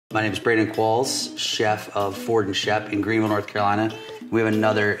My name is Braden Qualls, chef of Ford and Shep in Greenville, North Carolina. We have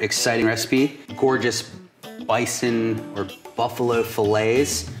another exciting recipe, gorgeous bison or buffalo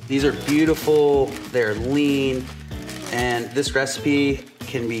fillets. These are beautiful, they're lean, and this recipe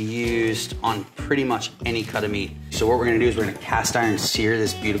can be used on pretty much any cut of meat. So what we're gonna do is we're gonna cast iron sear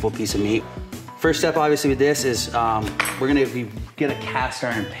this beautiful piece of meat. First step obviously with this is we're gonna get a cast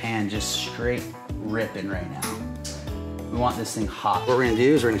iron pan just straight ripping right now. We want this thing hot. What we're gonna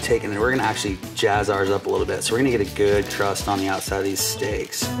do is we're gonna take it and we're gonna actually jazz ours up a little bit. So we're gonna get a good crust on the outside of these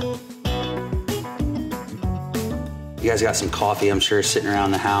steaks. You guys got some coffee, I'm sure, sitting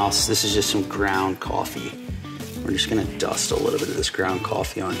around the house. This is just some ground coffee. We're just gonna dust a little bit of this ground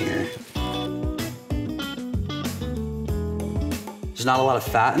coffee on here. There's not a lot of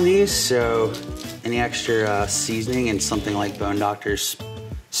fat in these, so any extra seasoning and something like Bone Doctor's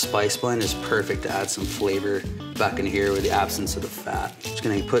Spice Blend is perfect to add some flavor back in here with the absence of the fat. Just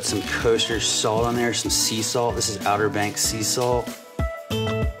gonna put some kosher salt on there, some sea salt. This is Outer Banks sea salt.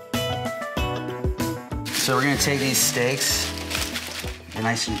 So we're gonna take these steaks, they're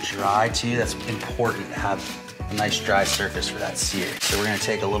nice and dry too. That's important to have a nice dry surface for that sear. So we're gonna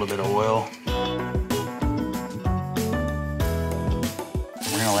take a little bit of oil.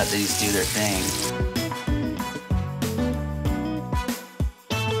 We're gonna let these do their thing.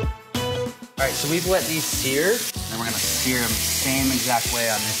 All right, so we've let these sear, and we're gonna sear them the same exact way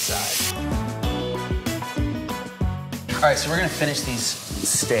on this side. All right, so we're gonna finish these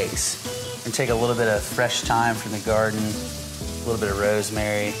steaks and take a little bit of fresh thyme from the garden, a little bit of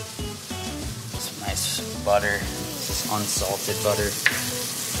rosemary, some nice butter. This is unsalted butter.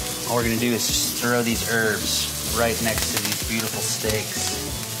 All we're gonna do is just throw these herbs right next to these beautiful steaks.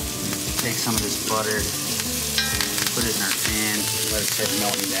 Take some of this butter, put it in our pan, let it start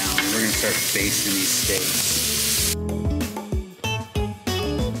melting down. And we're gonna start basting these steaks.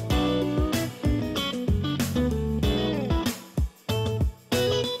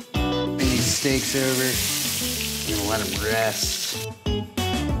 Bring these steaks over, we're gonna let them rest.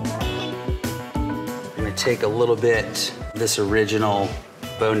 We're gonna take a little bit of this original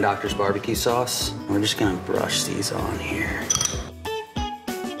Bone Doctor's barbecue sauce, and we're just gonna brush these on here.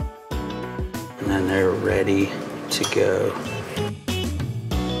 And then they're ready to go.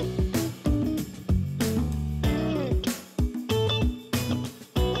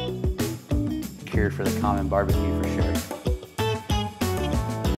 Cure for the common barbecue for sure.